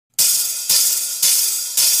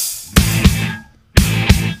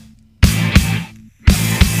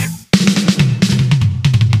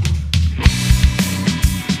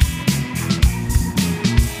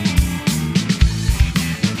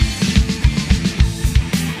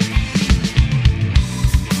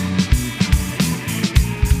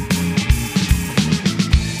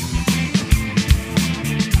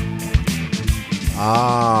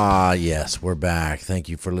Yes, we're back. Thank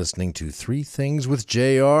you for listening to Three Things with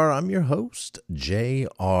JR. I'm your host,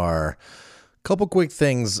 JR. Couple quick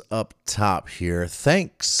things up top here.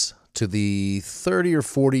 Thanks to the 30 or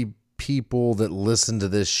 40 people that listen to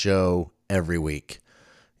this show every week.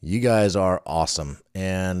 You guys are awesome.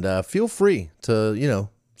 And feel free to,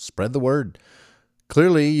 spread the word.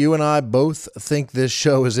 Clearly, you and I both think this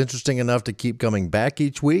show is interesting enough to keep coming back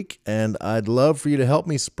each week, and I'd love for you to help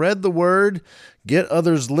me spread the word, get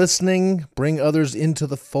others listening, bring others into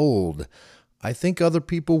the fold. I think other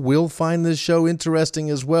people will find this show interesting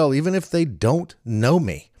as well, even if they don't know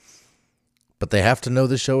me. But they have to know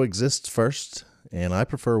the show exists first, and I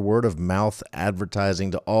prefer word of mouth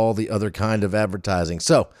advertising to all the other kind of advertising.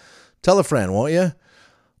 So, tell a friend, won't you?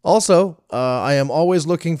 Also, I am always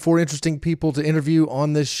looking for interesting people to interview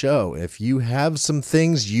on this show. If you have some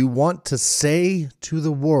things you want to say to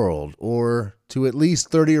the world, or to at least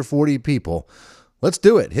 30 or 40 people, let's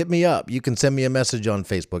do it. Hit me up. You can send me a message on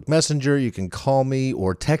Facebook Messenger. You can call me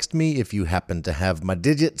or text me if you happen to have my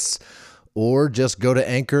digits, or just go to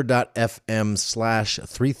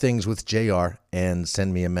anchor.fm/3thingswithjr and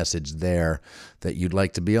send me a message there that you'd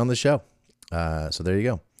like to be on the show. So there you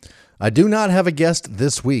go. I do not have a guest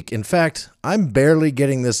this week. In fact, I'm barely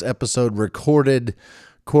getting this episode recorded,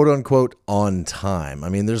 quote unquote, on time. I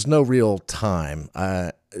mean, there's no real time.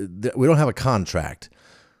 We don't have a contract,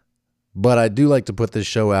 but I do like to put this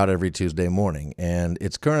show out every Tuesday morning, and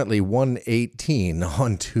it's currently 1:18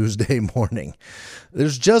 on Tuesday morning.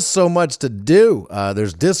 There's just so much to do.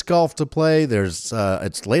 There's disc golf to play.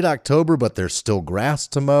 It's late October, but there's still grass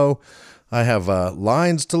to mow. I have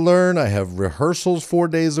lines to learn. I have rehearsals 4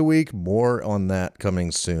 days a week. More on that coming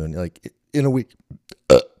soon. Like in a week.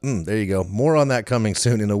 There you go. More on that coming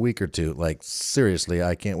soon in a week or two. Like seriously,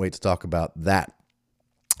 I can't wait to talk about that.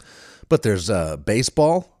 But there's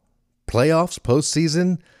baseball, playoffs,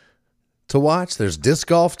 postseason to watch. There's disc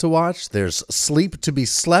golf to watch. There's sleep to be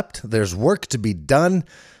slept. There's work to be done.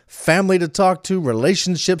 Family to talk to,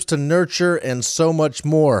 relationships to nurture, and so much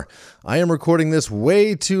more. I am recording this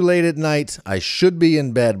way too late at night. I should be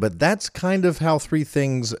in bed, but that's kind of how Three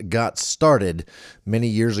Things got started many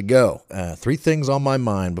years ago. Three things on my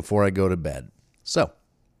mind before I go to bed. So,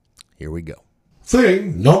 here we go.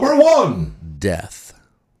 Thing number one. Death.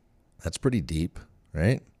 That's pretty deep,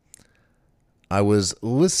 right? I was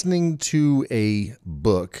listening to a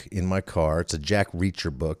book in my car. It's a Jack Reacher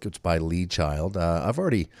book. It's by Lee Child. I've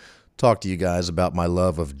already talked to you guys about my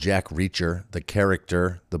love of Jack Reacher, the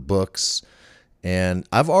character, the books, and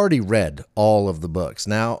I've already read all of the books.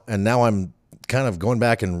 Now I'm kind of going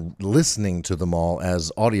back and listening to them all as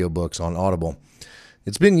audiobooks on Audible.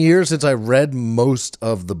 It's been years since I read most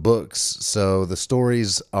of the books, so the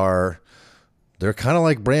stories they're kind of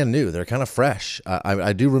like brand new. They're kind of fresh.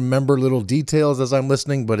 I do remember little details as I'm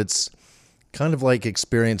listening, but it's kind of like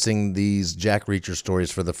experiencing these Jack Reacher stories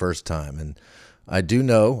for the first time. And I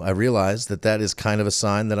realize that is kind of a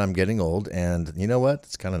sign that I'm getting old. And you know what?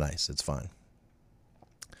 It's kind of nice. It's fine.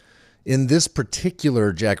 In this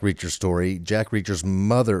particular Jack Reacher story, Jack Reacher's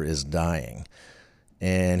mother is dying.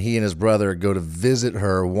 And he and his brother go to visit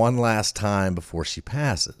her one last time before she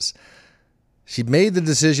passes. She'd made the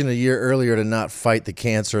decision a year earlier to not fight the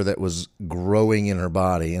cancer that was growing in her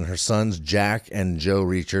body, and her sons Jack and Joe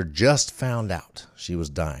Reacher just found out she was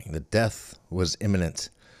dying. The death was imminent,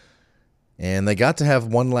 and they got to have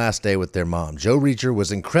one last day with their mom. Joe Reacher was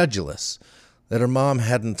incredulous that her mom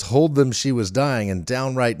hadn't told them she was dying, and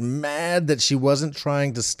downright mad that she wasn't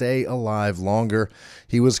trying to stay alive longer.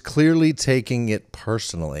 He was clearly taking it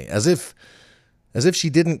personally, as if she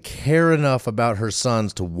didn't care enough about her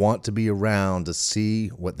sons to want to be around to see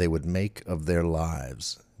what they would make of their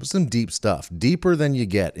lives. It was some deep stuff, deeper than you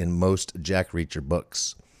get in most Jack Reacher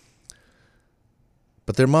books.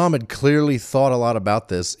 But their mom had clearly thought a lot about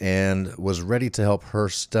this and was ready to help her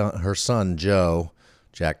son, Joe,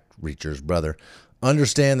 Jack Reacher's brother,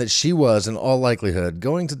 understand that she was, in all likelihood,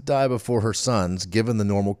 going to die before her sons, given the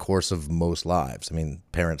normal course of most lives. I mean,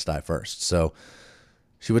 parents die first. So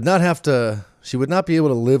she would not be able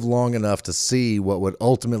to live long enough to see what would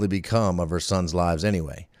ultimately become of her sons' lives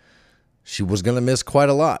anyway. She was going to miss quite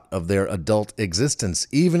a lot of their adult existence,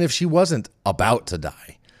 even if she wasn't about to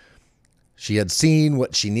die. She had seen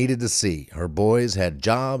what she needed to see. Her boys had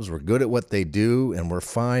jobs, were good at what they do, and were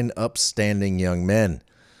fine, upstanding young men.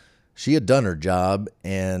 She had done her job,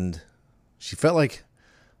 and she felt like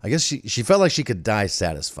she could die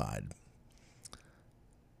satisfied.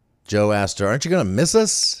 Joe asked her, "Aren't you going to miss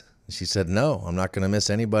us?" She said, "No, I'm not going to miss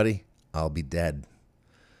anybody. I'll be dead."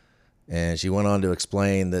 And she went on to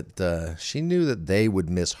explain that she knew that they would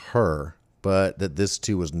miss her, but that this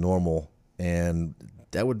too was normal, and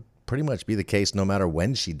that would pretty much be the case no matter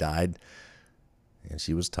when she died, and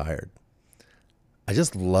she was tired. I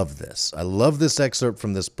just love this. I love this excerpt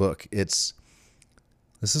from this book. This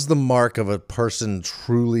is the mark of a person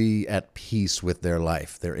truly at peace with their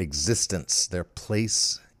life, their existence, their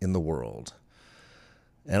place in the world.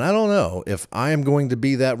 And I don't know if I am going to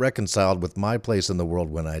be that reconciled with my place in the world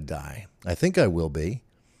when I die. I think I will be.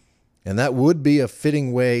 And that would be a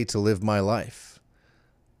fitting way to live my life.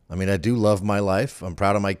 I mean, I do love my life. I'm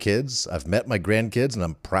proud of my kids. I've met my grandkids, and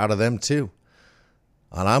I'm proud of them too.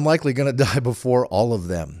 And I'm likely going to die before all of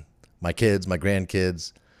them, my kids, my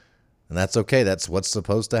grandkids. And that's okay. That's what's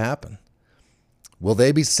supposed to happen. Will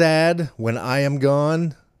they be sad when I am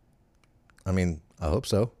gone? I mean, I hope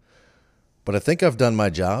so. But I think I've done my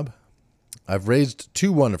job. I've raised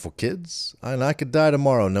 2 wonderful kids, and I could die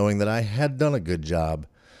tomorrow knowing that I had done a good job.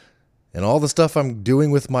 And all the stuff I'm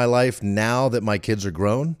doing with my life now that my kids are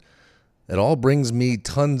grown, it all brings me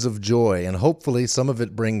tons of joy, and hopefully some of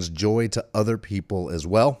it brings joy to other people as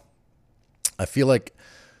well. I feel like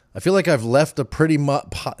I've left a pretty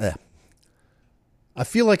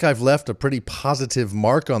positive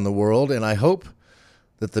mark on the world, and I hope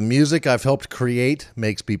that the music I've helped create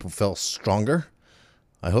makes people feel stronger.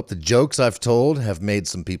 I hope the jokes I've told have made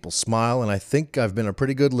some people smile, and I think I've been a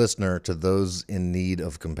pretty good listener to those in need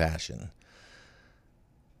of compassion.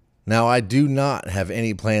 Now, I do not have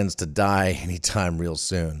any plans to die anytime real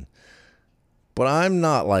soon, but I'm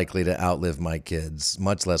not likely to outlive my kids,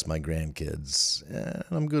 much less my grandkids, and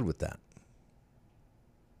I'm good with that.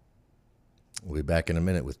 We'll be back in a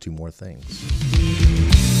minute with 2 more things.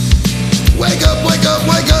 Wake up, wake up,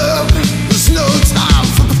 wake up. There's no time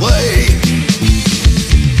for play.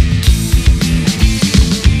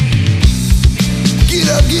 Get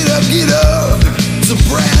up, get up, get up. It's a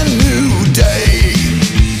brand new day.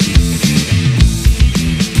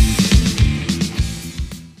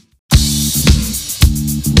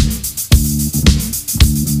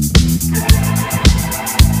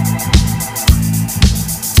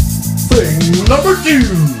 Thing number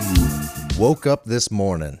 2. Woke up this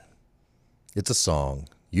morning. It's a song.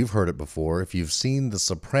 You've heard it before. If you've seen The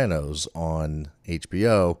Sopranos on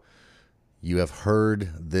HBO, you have heard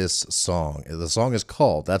this song. The song is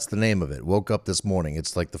called, that's the name of it, Woke Up This Morning.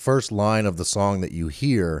 It's like the first line of the song that you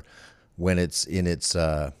hear when it's in its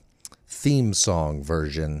theme song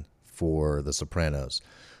version for The Sopranos.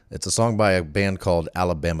 It's a song by a band called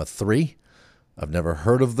Alabama 3. I've never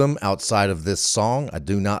heard of them outside of this song. I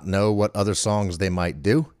do not know what other songs they might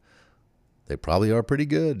do. They probably are pretty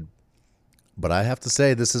good. But I have to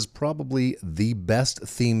say, this is probably the best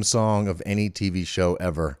theme song of any TV show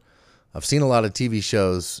ever. I've seen a lot of TV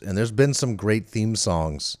shows, and there's been some great theme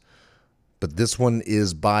songs, but this one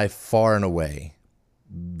is by far and away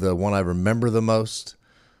the one I remember the most,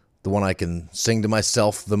 the one I can sing to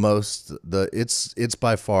myself the most. It's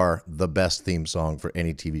by far the best theme song for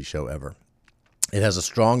any TV show ever. It has a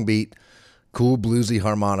strong beat, cool bluesy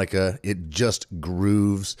harmonica. It just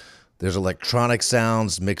grooves. There's electronic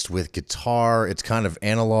sounds mixed with guitar. It's kind of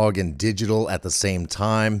analog and digital at the same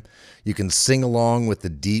time. You can sing along with the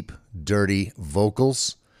deep, dirty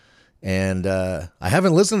vocals. And I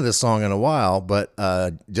haven't listened to this song in a while, but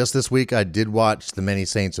just this week I did watch The Many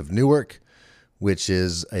Saints of Newark, which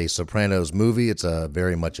is a Sopranos movie. It's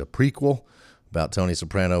very much a prequel about Tony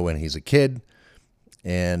Soprano when he's a kid.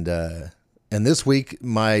 And this week,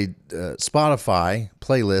 my Spotify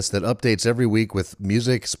playlist that updates every week with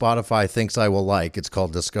music Spotify thinks I will like, it's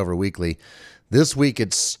called Discover Weekly. This week,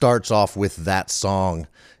 it starts off with that song,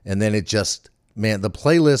 and then it just, man, the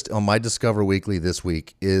playlist on my Discover Weekly this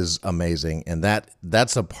week is amazing, and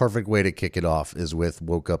that's a perfect way to kick it off, is with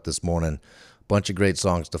Woke Up This Morning. Bunch of great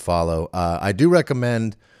songs to follow. I do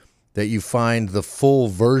recommend that you find the full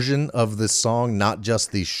version of this song, not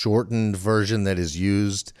just the shortened version that is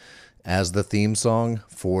used as the theme song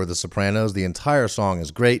for The Sopranos. The entire song is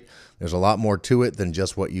great. There's a lot more to it than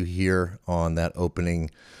just what you hear on that opening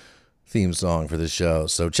theme song for the show.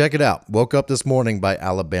 So check it out. Woke Up This Morning by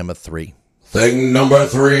Alabama 3. Thing number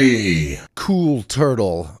 3. Cool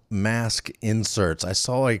Turtle mask inserts. I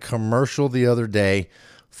saw a commercial the other day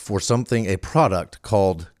for a product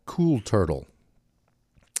called Cool Turtle.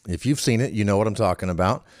 If you've seen it, you know what I'm talking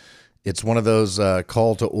about. It's one of those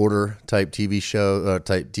call to order type TV show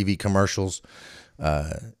type TV commercials.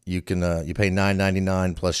 You pay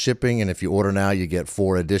 $9.99 plus shipping, and if you order now, you get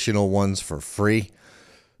 4 additional ones for free.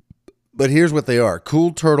 But here's what they are: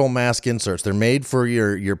 Cool Turtle mask inserts. They're made for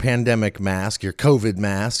your pandemic mask, your COVID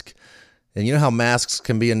mask. And you know how masks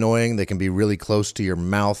can be annoying? They can be really close to your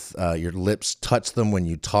mouth. Your lips touch them when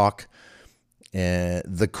you talk. And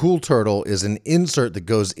the Cool Turtle is an insert that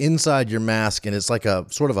goes inside your mask, and it's like a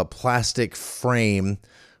sort of a plastic frame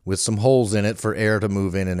with some holes in it for air to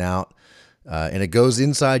move in and out. And it goes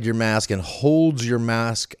inside your mask and holds your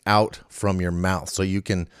mask out from your mouth, so you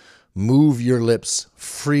can move your lips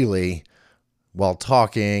freely while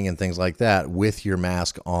talking and things like that with your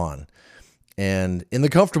mask on. And in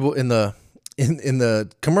the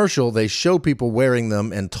commercial, they show people wearing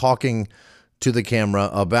them and talking to the camera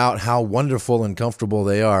about how wonderful and comfortable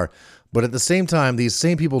they are. But at the same time, these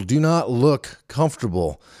same people do not look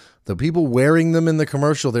comfortable. The people wearing them in the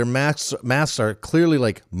commercial, their masks are clearly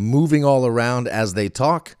like moving all around as they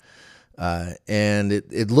talk. And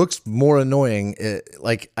it looks more annoying.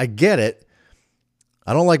 Like, I get it.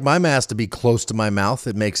 I don't like my mask to be close to my mouth.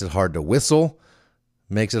 It makes it hard to whistle.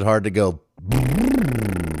 Makes it hard to go.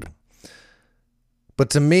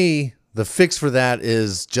 But to me, the fix for that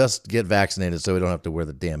is just get vaccinated so we don't have to wear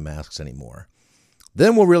the damn masks anymore.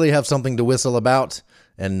 Then we'll really have something to whistle about,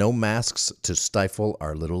 and no masks to stifle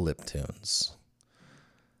our little lip tunes.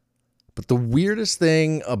 But the weirdest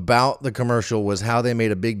thing about the commercial was how they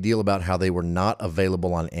made a big deal about how they were not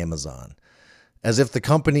available on Amazon. As if the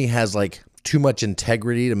company has like too much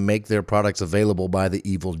integrity to make their products available by the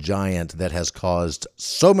evil giant that has caused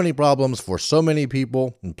so many problems for so many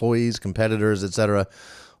people, employees, competitors, etc.,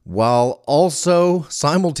 while also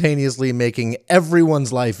simultaneously making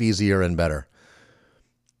everyone's life easier and better.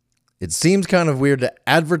 It seems kind of weird to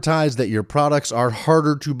advertise that your products are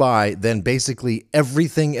harder to buy than basically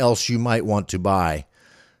everything else you might want to buy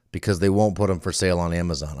because they won't put them for sale on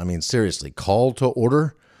Amazon. I mean, seriously, call to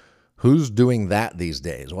order? Who's doing that these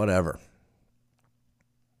days? Whatever.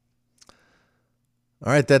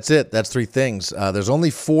 All right, that's it. That's 3 things. There's only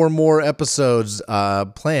 4 more episodes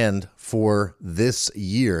planned for this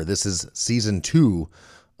year. This is season 2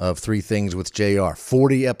 of 3 Things with JR.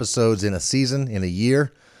 40 episodes in a season, in a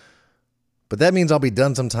year. But that means I'll be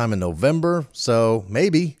done sometime in November, so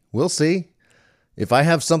maybe. We'll see. If I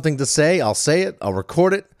have something to say, I'll say it. I'll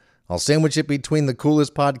record it. I'll sandwich it between the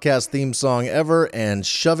coolest podcast theme song ever and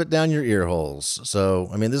shove it down your ear holes. So,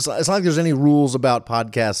 I mean, it's not like there's any rules about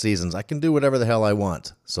podcast seasons. I can do whatever the hell I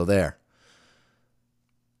want. So there.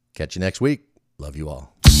 Catch you next week. Love you all.